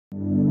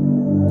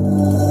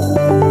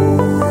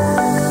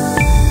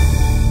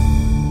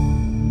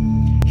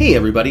Hey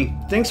everybody,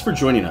 thanks for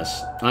joining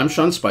us. I'm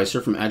Sean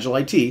Spicer from Agile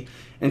IT,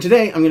 and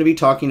today I'm going to be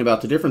talking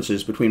about the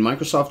differences between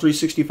Microsoft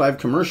 365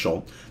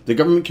 Commercial, the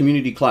Government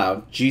Community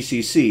Cloud,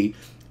 GCC,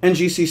 and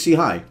GCC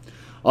High.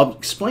 I'll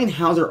explain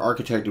how they're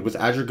architected with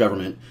Azure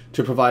Government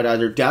to provide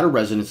either data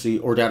residency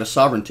or data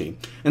sovereignty,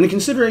 and the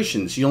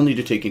considerations you'll need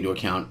to take into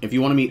account if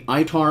you want to meet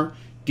ITAR,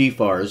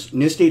 DFARS,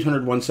 NIST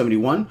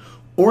 800-171,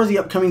 or the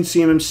upcoming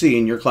CMMC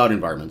in your cloud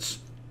environments.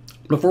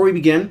 Before we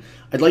begin,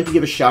 I'd like to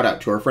give a shout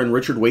out to our friend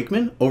Richard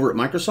Wakeman over at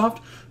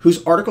Microsoft,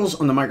 whose articles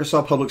on the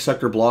Microsoft Public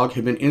Sector blog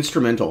have been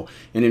instrumental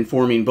in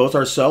informing both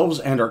ourselves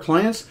and our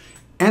clients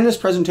and this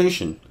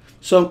presentation.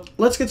 So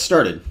let's get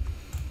started.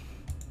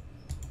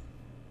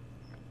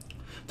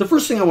 The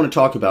first thing I want to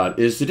talk about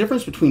is the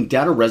difference between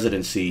data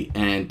residency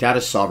and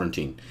data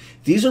sovereignty.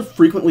 These are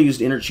frequently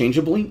used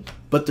interchangeably,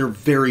 but they're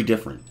very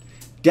different.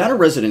 Data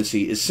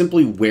residency is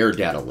simply where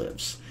data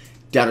lives.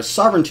 Data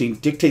sovereignty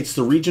dictates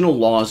the regional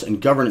laws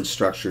and governance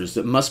structures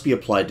that must be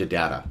applied to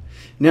data.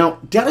 Now,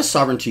 data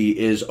sovereignty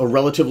is a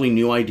relatively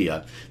new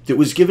idea that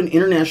was given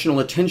international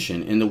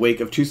attention in the wake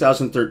of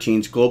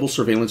 2013's global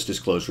surveillance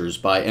disclosures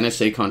by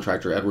NSA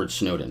contractor Edward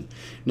Snowden.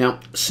 Now,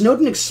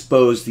 Snowden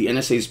exposed the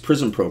NSA's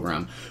PRISM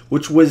program,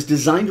 which was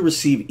designed to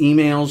receive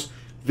emails,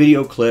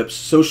 video clips,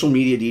 social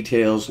media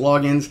details,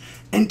 logins,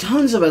 and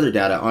tons of other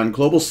data on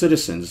global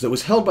citizens that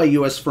was held by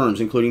US firms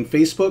including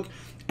Facebook,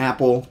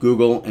 Apple,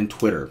 Google, and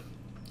Twitter.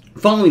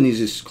 Following these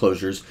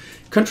disclosures,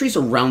 countries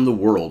around the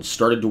world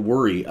started to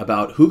worry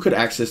about who could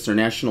access their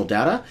national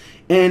data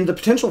and the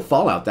potential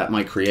fallout that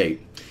might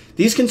create.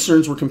 These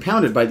concerns were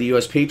compounded by the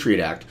US Patriot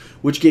Act,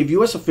 which gave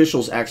US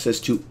officials access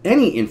to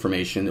any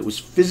information that was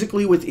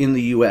physically within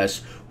the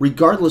US,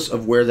 regardless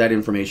of where that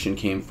information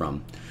came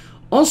from.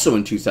 Also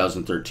in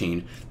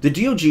 2013, the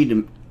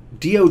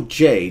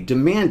DOJ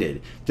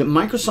demanded that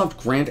Microsoft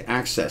grant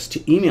access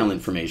to email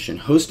information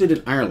hosted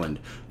in Ireland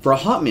for a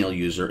Hotmail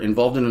user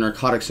involved in a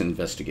narcotics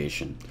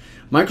investigation.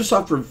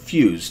 Microsoft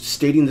refused,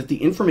 stating that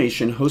the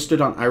information hosted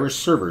on Irish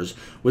servers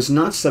was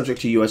not subject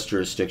to U.S.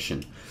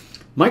 jurisdiction.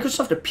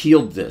 Microsoft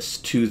appealed this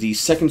to the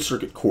Second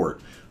Circuit Court,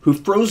 who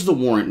froze the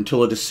warrant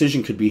until a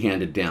decision could be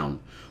handed down.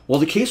 While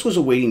the case was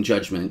awaiting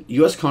judgment,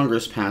 U.S.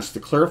 Congress passed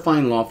the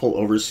Clarifying Lawful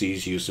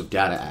Overseas Use of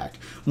Data Act,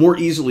 more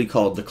easily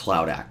called the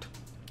Cloud Act.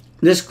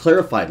 This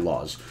clarified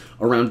laws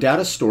around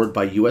data stored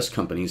by U.S.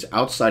 companies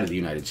outside of the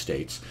United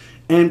States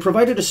and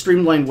provided a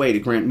streamlined way to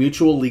grant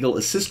mutual legal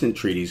assistance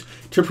treaties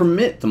to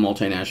permit the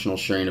multinational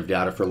sharing of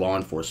data for law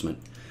enforcement.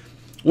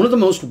 One of the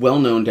most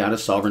well-known data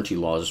sovereignty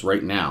laws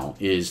right now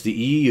is the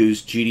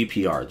EU's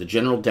GDPR, the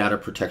General Data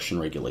Protection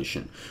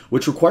Regulation,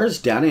 which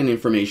requires data and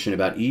information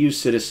about EU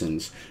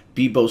citizens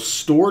be both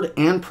stored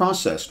and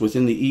processed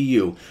within the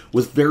EU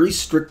with very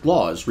strict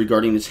laws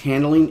regarding its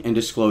handling and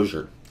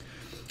disclosure.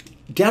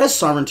 Data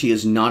sovereignty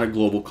is not a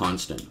global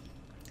constant.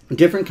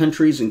 Different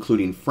countries,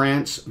 including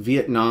France,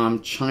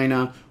 Vietnam,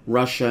 China,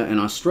 Russia, and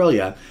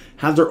Australia,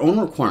 have their own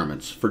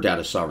requirements for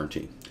data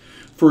sovereignty.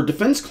 For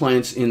defense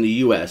clients in the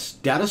US,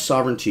 data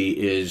sovereignty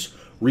is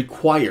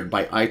required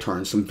by ITAR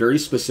in some very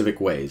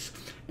specific ways,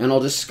 and I'll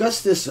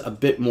discuss this a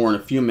bit more in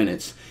a few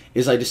minutes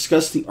as I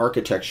discuss the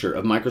architecture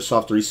of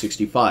Microsoft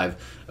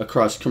 365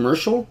 across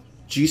Commercial,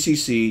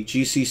 GCC,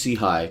 GCC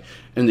High,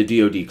 and the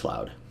DoD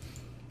Cloud.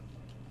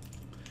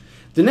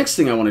 The next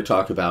thing I want to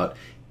talk about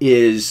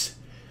is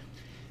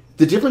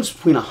the difference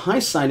between a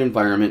high-side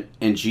environment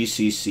and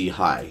GCC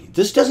High.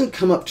 This doesn't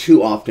come up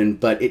too often,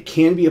 but it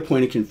can be a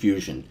point of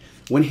confusion.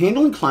 When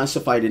handling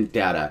classified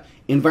data,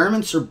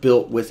 environments are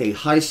built with a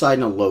high side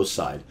and a low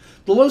side.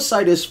 The low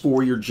side is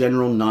for your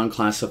general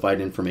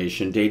non-classified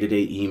information,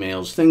 day-to-day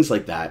emails, things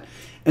like that.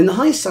 And the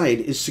high side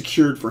is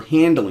secured for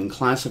handling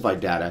classified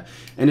data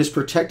and is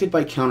protected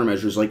by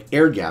countermeasures like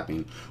air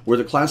gapping, where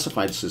the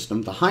classified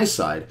system, the high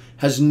side,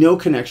 has no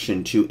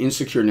connection to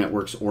insecure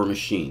networks or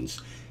machines.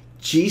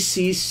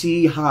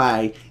 GCC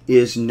High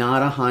is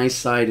not a high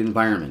side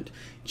environment.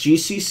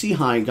 GCC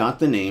High got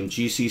the name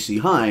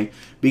GCC High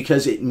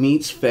because it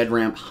meets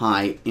FedRAMP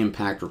High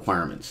impact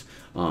requirements.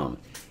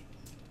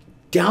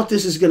 Doubt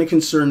this is going to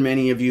concern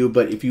many of you,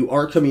 but if you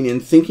are coming in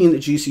thinking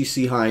that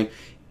GCC High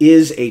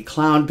is a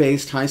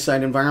cloud-based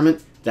high-side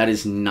environment, that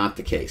is not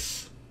the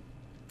case.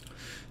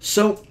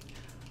 So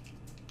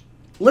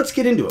let's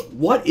get into it.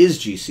 What is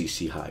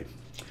GCC High?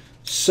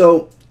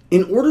 So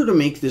in order to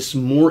make this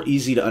more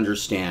easy to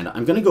understand,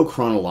 I'm going to go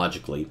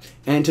chronologically,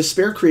 and to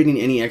spare creating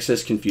any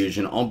excess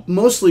confusion, I'll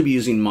mostly be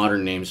using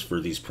modern names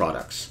for these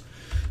products.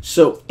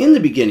 So in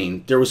the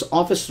beginning, there was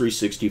Office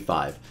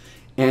 365,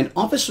 and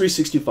Office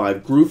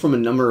 365 grew from a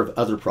number of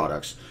other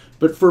products,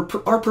 but for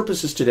our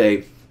purposes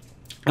today,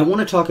 I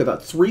want to talk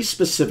about three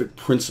specific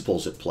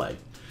principles at play.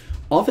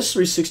 Office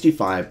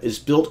 365 is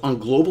built on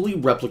globally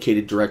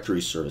replicated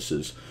directory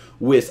services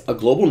with a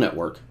global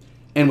network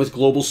and with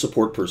global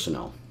support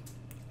personnel.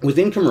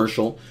 Within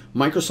Commercial,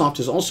 Microsoft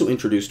has also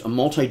introduced a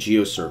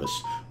multi-geo service,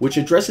 which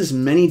addresses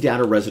many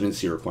data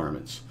residency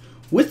requirements.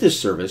 With this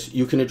service,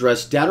 you can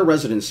address data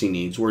residency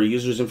needs where a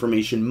user's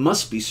information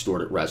must be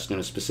stored at rest in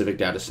a specific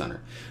data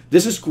center.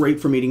 This is great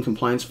for meeting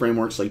compliance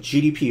frameworks like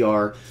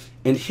GDPR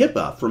and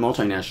HIPAA for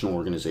multinational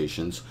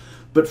organizations,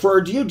 but for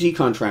our DoD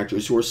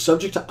contractors who are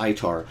subject to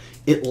ITAR,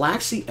 it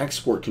lacks the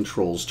export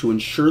controls to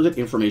ensure that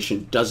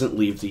information doesn't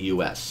leave the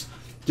US.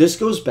 This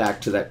goes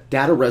back to that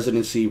data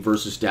residency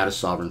versus data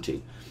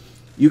sovereignty.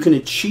 You can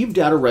achieve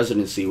data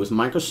residency with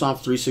Microsoft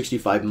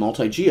 365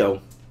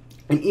 multi-geo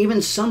and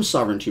even some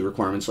sovereignty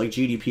requirements like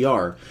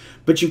GDPR,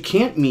 but you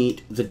can't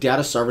meet the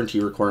data sovereignty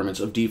requirements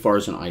of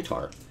DFARS and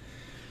ITAR.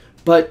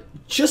 But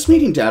just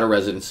meeting data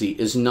residency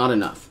is not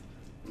enough.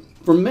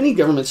 For many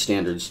government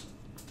standards,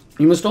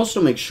 you must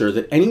also make sure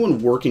that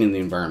anyone working in the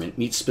environment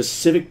meets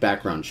specific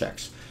background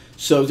checks.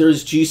 So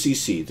there's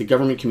GCC, the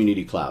Government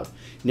Community Cloud.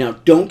 Now,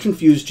 don't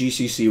confuse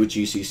GCC with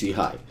GCC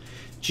High.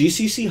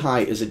 GCC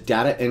High is a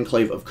data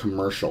enclave of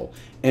commercial,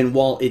 and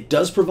while it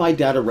does provide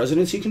data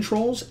residency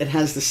controls, it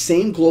has the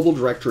same global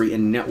directory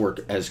and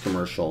network as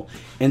commercial,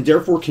 and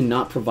therefore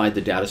cannot provide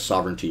the data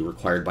sovereignty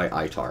required by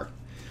ITAR.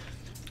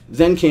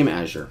 Then came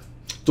Azure.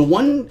 The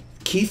one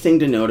key thing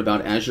to note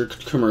about Azure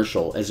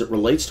Commercial as it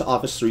relates to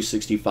Office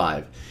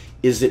 365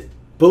 is that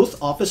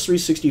both Office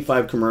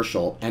 365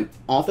 Commercial and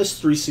Office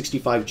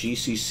 365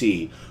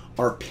 GCC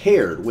are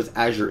paired with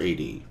Azure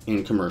AD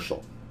in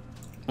Commercial.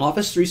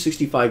 Office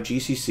 365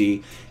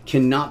 GCC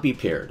cannot be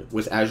paired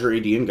with Azure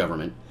AD in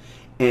Government,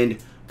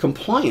 and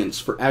compliance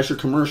for Azure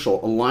Commercial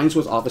aligns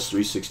with Office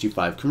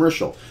 365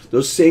 Commercial.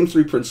 Those same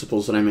three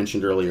principles that I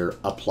mentioned earlier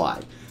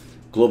apply.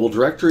 Global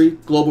Directory,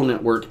 Global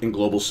Network, and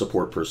Global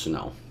Support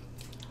Personnel.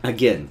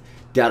 Again,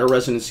 data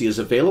residency is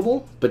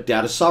available, but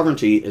data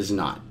sovereignty is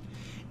not.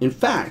 In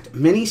fact,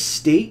 many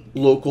state,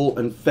 local,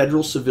 and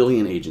federal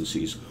civilian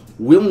agencies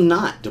will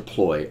not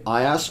deploy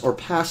IaaS or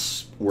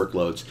PaaS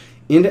workloads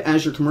into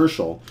Azure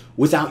Commercial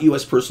without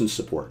US person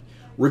support,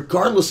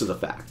 regardless of the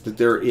fact that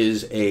there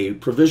is a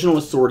provisional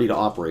authority to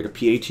operate, a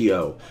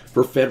PATO,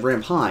 for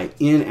FedRAMP High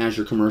in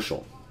Azure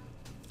Commercial.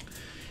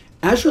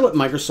 Azure let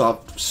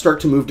Microsoft start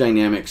to move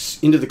Dynamics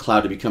into the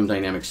cloud to become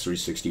Dynamics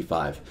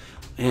 365,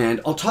 and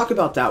I'll talk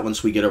about that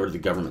once we get over to the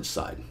government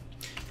side.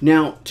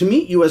 Now, to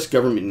meet US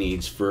government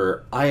needs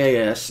for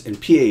IaaS and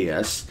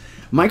PaaS,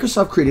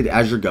 Microsoft created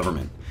Azure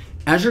Government.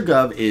 Azure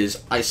Gov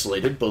is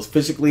isolated both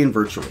physically and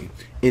virtually.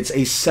 It's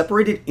a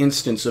separated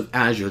instance of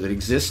Azure that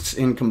exists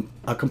in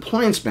a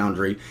compliance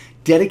boundary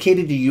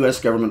dedicated to US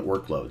government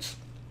workloads.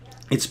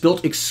 It's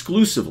built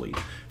exclusively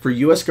for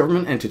US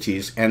government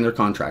entities and their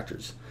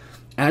contractors.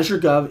 Azure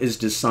Gov is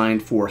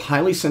designed for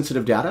highly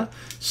sensitive data,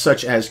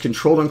 such as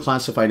controlled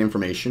unclassified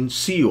information,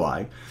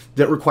 CUI,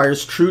 that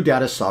requires true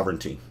data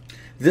sovereignty.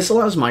 This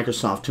allows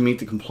Microsoft to meet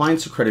the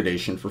compliance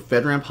accreditation for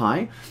FedRAMP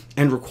High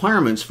and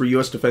requirements for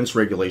U.S. defense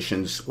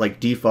regulations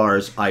like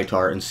DFARS,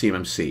 ITAR, and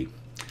CMMC.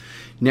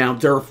 Now,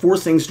 there are 4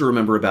 things to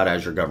remember about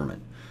Azure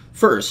Government.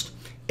 First,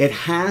 it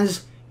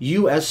has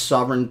U.S.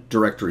 sovereign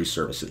directory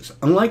services.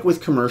 Unlike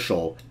with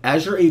commercial,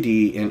 Azure AD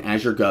and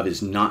Azure Gov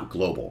is not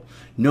global.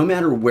 No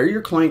matter where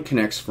your client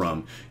connects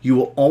from, you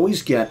will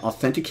always get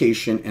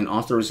authentication and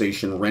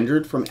authorization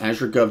rendered from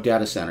Azure Gov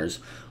data centers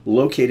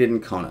located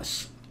in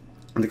CONUS,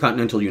 in the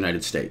continental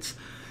United States.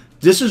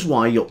 This is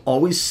why you'll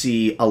always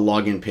see a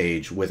login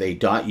page with a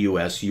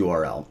 .us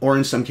URL, or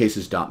in some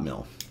cases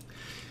 .mil.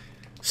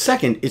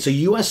 Second, it's a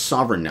US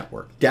sovereign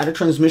network. Data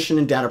transmission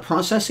and data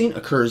processing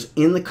occurs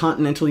in the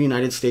continental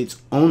United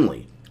States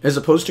only. As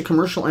opposed to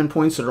commercial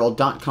endpoints that are all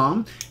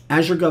 .com,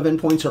 Azure Gov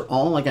endpoints are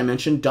all, like I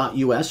mentioned,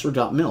 .us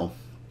or .mil.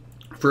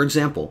 For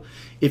example,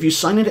 if you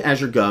sign into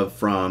Azure Gov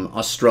from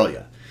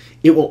Australia,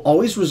 it will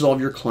always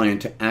resolve your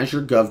client to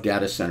Azure Gov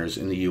data centers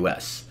in the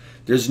US.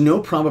 There's no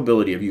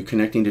probability of you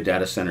connecting to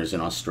data centers in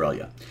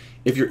Australia.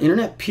 If your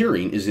internet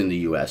peering is in the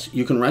US,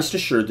 you can rest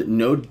assured that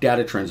no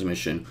data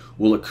transmission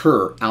will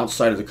occur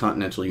outside of the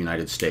continental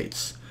United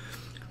States.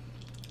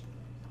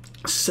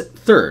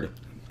 Third,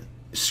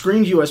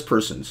 screened US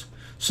persons.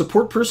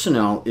 Support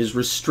personnel is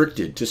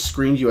restricted to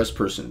screened US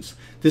persons.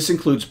 This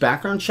includes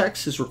background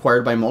checks as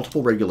required by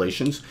multiple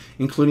regulations,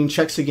 including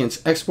checks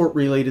against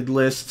export-related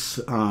lists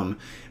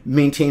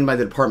maintained by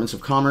the Departments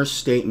of Commerce,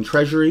 State, and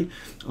Treasury,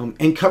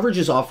 and coverage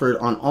is offered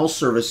on all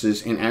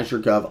services in Azure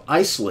Gov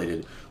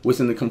isolated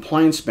within the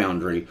compliance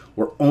boundary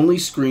where only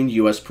screened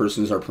US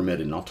persons are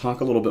permitted, and I'll talk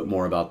a little bit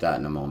more about that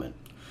in a moment.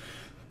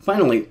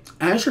 Finally,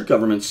 Azure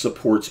Government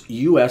supports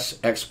US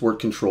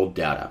export-controlled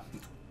data.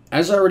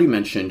 As I already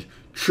mentioned,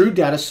 true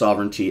data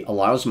sovereignty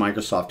allows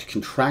Microsoft to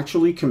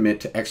contractually commit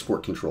to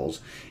export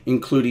controls,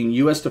 including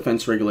U.S.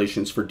 defense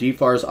regulations for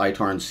DFARS,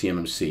 ITAR, and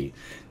CMMC.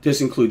 This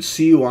includes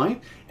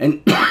CUI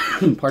and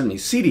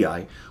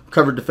CDI,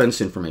 covered defense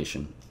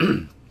information.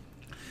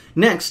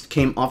 Next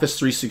came Office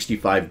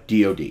 365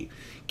 DoD.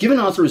 Given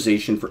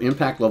authorization for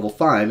Impact Level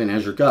 5 in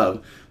Azure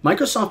Gov,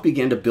 Microsoft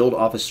began to build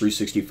Office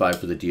 365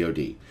 for the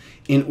DoD.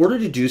 In order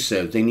to do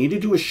so, they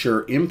needed to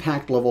assure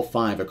Impact Level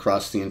 5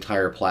 across the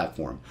entire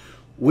platform,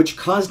 which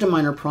caused a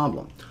minor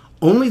problem.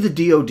 Only the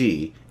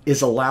DoD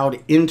is allowed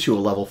into a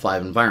Level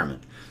 5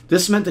 environment.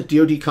 This meant that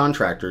DoD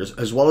contractors,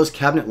 as well as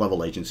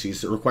cabinet-level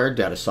agencies that required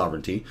data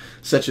sovereignty,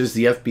 such as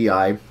the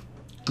FBI,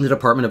 the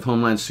Department of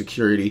Homeland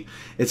Security,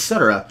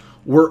 etc.,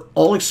 were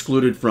all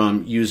excluded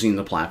from using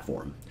the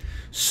platform.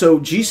 So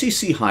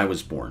GCC High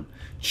was born.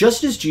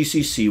 Just as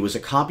GCC was a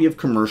copy of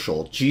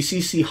commercial,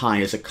 GCC High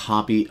is a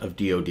copy of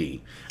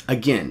DoD.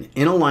 Again,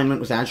 in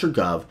alignment with Azure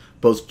Gov,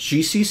 both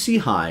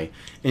GCC High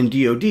and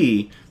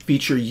DoD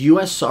feature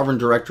U.S. sovereign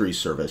directory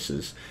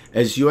services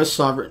as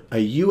a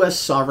U.S.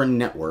 sovereign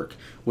network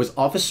with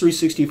Office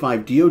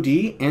 365 DoD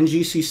and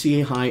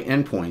GCC High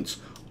endpoints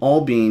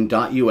all being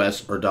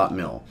 .us or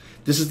 .mil.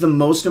 This is the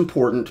most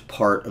important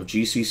part of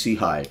GCC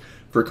High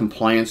for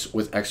compliance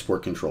with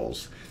export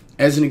controls.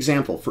 As an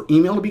example, for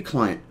email to be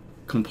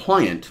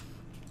compliant,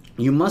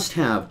 you must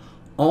have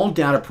all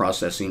data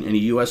processing in a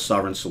U.S.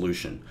 sovereign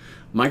solution.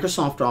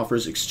 Microsoft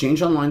offers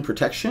Exchange Online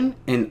Protection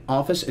and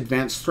Office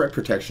Advanced Threat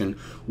Protection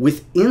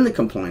within the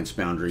compliance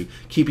boundary,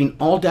 keeping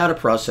all data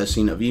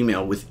processing of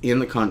email within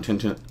the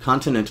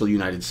continental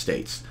United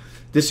States.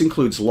 This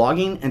includes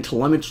logging and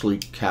telemetry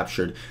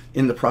captured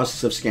in the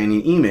process of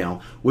scanning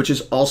email, which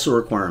is also a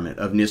requirement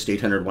of NIST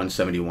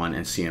 800-171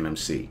 and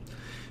CMMC.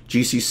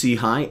 GCC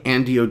High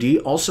and DoD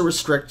also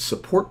restrict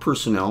support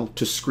personnel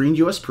to screened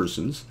U.S.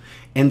 persons,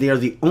 and they are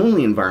the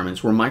only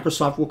environments where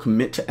Microsoft will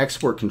commit to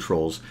export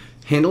controls,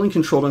 handling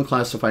controlled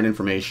unclassified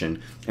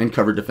information, and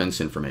covered defense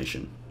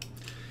information.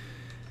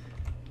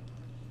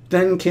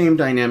 Then came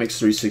Dynamics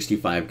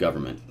 365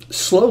 Government.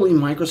 Slowly,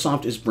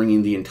 Microsoft is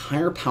bringing the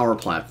entire Power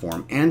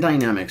Platform and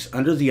Dynamics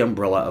under the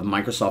umbrella of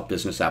Microsoft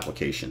Business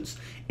Applications.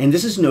 And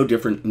this is no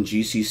different in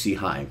GCC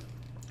High,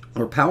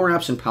 where Power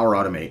Apps and Power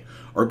Automate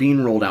are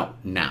being rolled out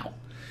now.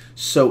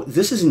 So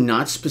this is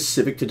not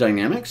specific to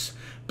Dynamics,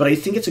 but I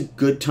think it's a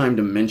good time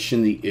to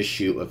mention the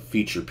issue of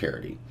feature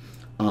parity.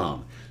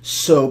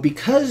 So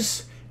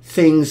because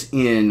things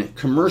in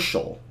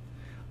commercial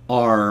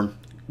are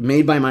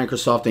made by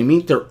Microsoft, they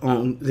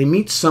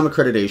meet some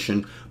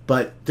accreditation,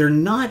 but they're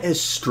not as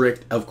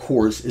strict, of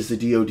course, as the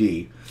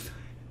DoD.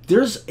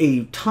 There's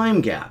a time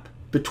gap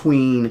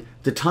between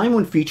the time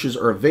when features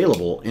are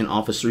available in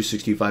Office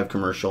 365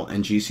 Commercial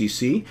and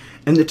GCC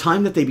and the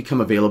time that they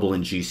become available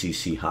in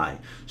GCC High.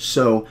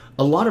 So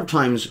a lot of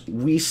times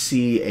we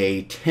see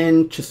a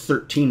 10 to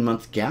 13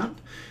 month gap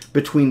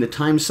between the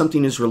time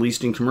something is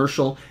released in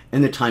commercial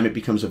and the time it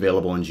becomes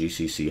available in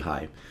GCC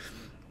High.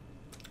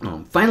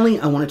 Finally,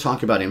 I want to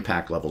talk about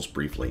impact levels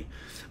briefly.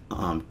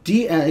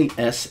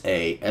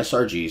 DASA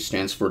SRG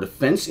stands for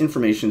Defense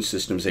Information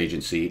Systems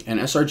Agency,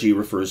 and SRG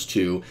refers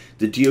to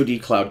the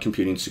DoD Cloud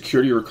Computing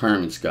Security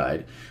Requirements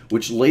Guide,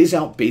 which lays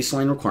out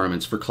baseline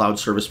requirements for cloud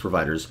service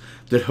providers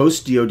that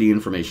host DoD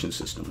information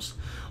systems.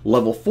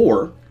 Level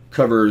 4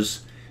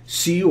 covers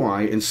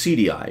CUI and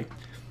CDI,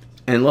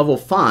 and Level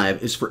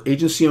 5 is for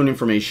agency-owned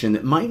information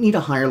that might need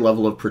a higher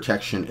level of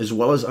protection, as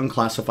well as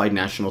unclassified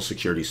national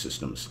security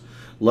systems.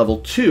 Level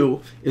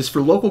 2 is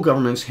for local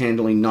governments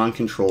handling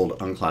non-controlled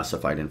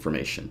unclassified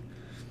information.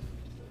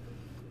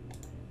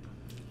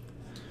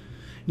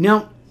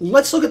 Now,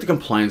 let's look at the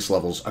compliance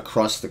levels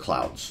across the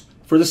clouds.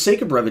 For the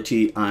sake of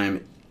brevity,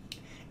 I'm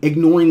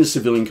ignoring the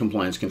civilian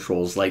compliance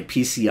controls like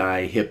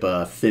PCI,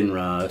 HIPAA,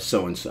 FINRA,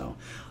 so-and-so.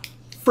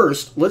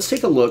 First, let's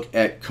take a look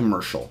at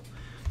commercial.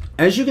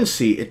 As you can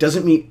see, it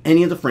doesn't meet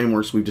any of the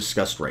frameworks we've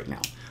discussed right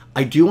now.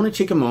 I do want to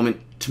take a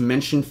moment to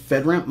mention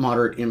FedRAMP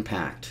Moderate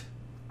impact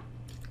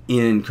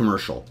in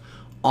commercial.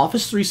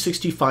 Office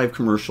 365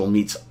 Commercial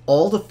meets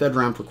all the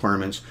FedRAMP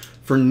requirements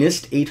for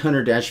NIST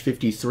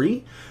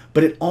 800-53,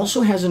 but it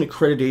also has an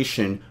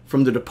accreditation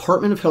from the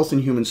Department of Health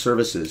and Human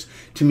Services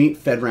to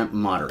meet FedRAMP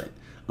Moderate.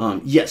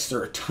 Yes, there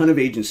are a ton of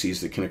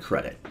agencies that can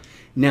accredit.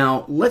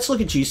 Now, let's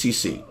look at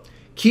GCC.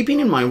 Keeping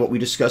in mind what we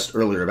discussed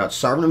earlier about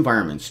sovereign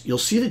environments, you'll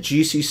see that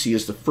GCC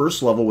is the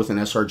first level with an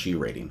SRG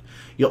rating.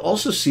 You'll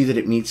also see that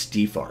it meets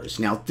DFARS.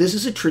 Now, this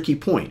is a tricky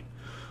point.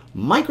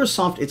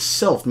 Microsoft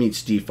itself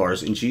meets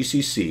DFARS in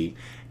GCC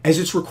as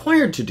it's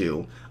required to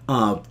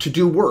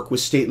do work with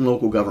state and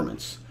local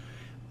governments,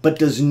 but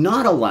does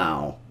not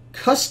allow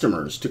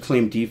customers to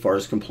claim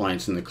DFARS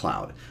compliance in the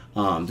cloud.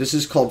 This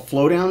is called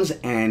flowdowns,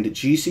 and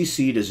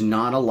GCC does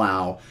not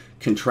allow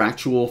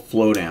contractual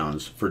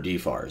flowdowns for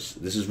DFARS.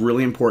 This is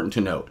really important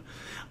to note.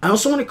 I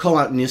also want to call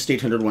out NIST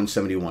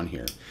 800-171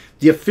 here.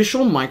 The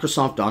official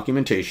Microsoft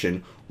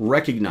documentation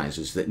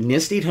recognizes that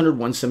NIST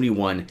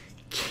 800-171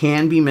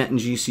 can be met in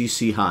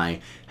GCC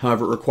High.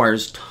 However, it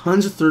requires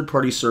tons of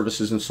third-party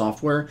services and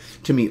software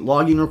to meet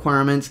logging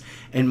requirements,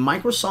 and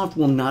Microsoft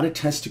will not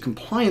attest to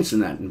compliance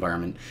in that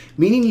environment,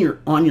 meaning you're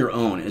on your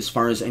own as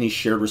far as any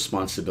shared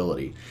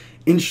responsibility.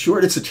 In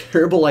short, it's a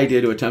terrible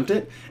idea to attempt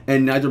it,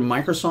 and neither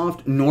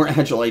Microsoft nor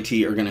Agile IT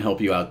are going to help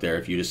you out there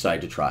if you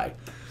decide to try.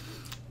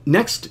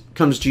 Next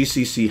comes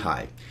GCC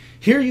High.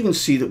 Here you can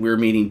see that we're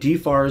meeting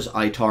DFARS,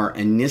 ITAR,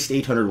 and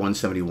NIST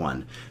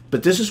 800-171,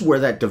 but this is where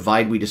that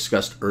divide we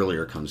discussed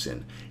earlier comes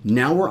in.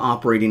 Now we're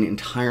operating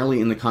entirely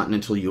in the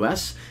continental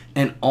US,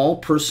 and all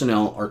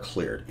personnel are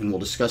cleared, and we'll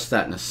discuss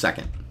that in a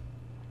second.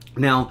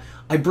 Now,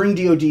 I bring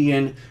DoD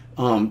in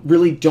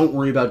Really don't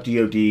worry about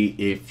DoD.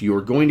 If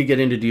you're going to get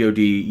into DoD,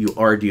 you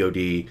are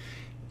DoD.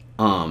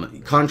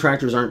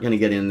 Contractors aren't going to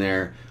get in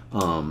there.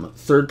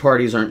 Third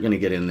parties aren't going to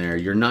get in there.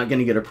 You're not going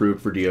to get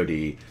approved for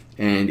DoD.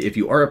 And if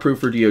you are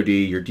approved for DoD,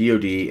 you're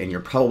DoD, and you're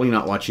probably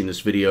not watching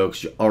this video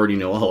because you already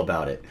know all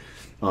about it.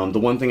 The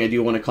one thing I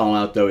do want to call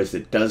out, though, is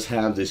it does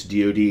have this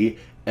DoD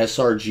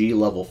SRG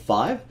level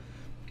 5,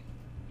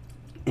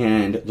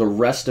 and the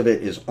rest of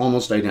it is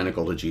almost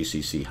identical to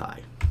GCC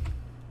High.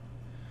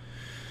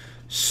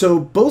 So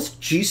both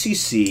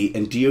GCC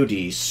and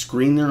DoD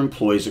screen their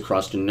employees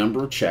across a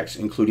number of checks,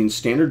 including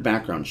standard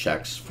background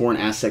checks, foreign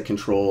asset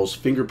controls,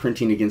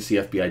 fingerprinting against the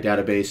FBI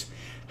database.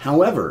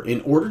 However, in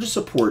order to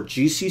support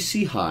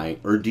GCC High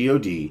or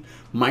DoD,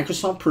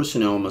 Microsoft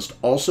personnel must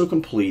also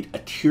complete a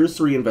Tier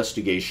 3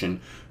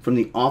 investigation from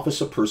the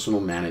Office of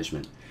Personnel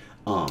Management.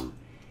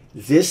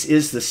 This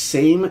is the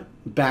same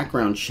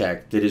background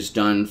check that is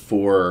done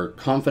for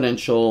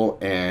confidential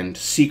and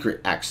secret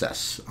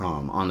access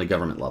on the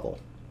government level.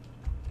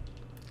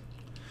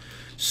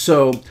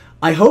 So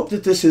I hope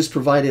that this has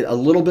provided a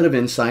little bit of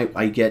insight.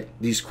 I get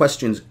these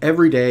questions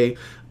every day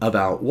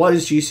about what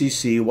is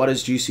GCC, what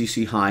is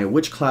GCC High,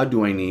 which cloud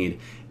do I need?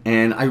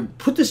 And I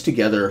put this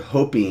together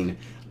hoping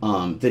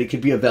that it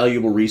could be a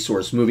valuable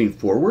resource moving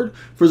forward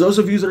for those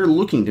of you that are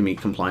looking to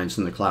meet compliance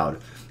in the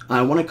cloud.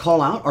 I want to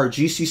call out our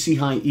GCC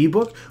High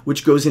ebook,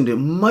 which goes into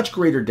much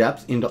greater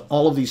depth into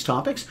all of these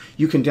topics.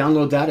 You can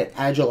download that at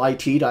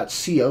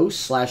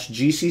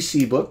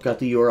agilit.co/GCCbook. Got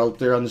the URL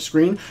there on the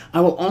screen.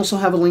 I will also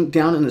have a link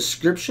down in the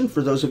description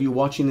for those of you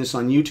watching this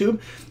on YouTube,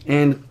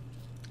 and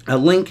a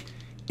link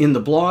in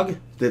the blog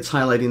that's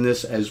highlighting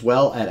this as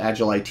well at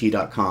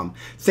agilit.com.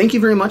 Thank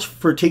you very much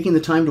for taking the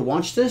time to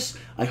watch this.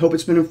 I hope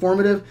it's been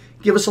informative.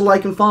 Give us a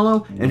like and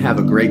follow, and have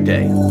a great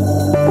day.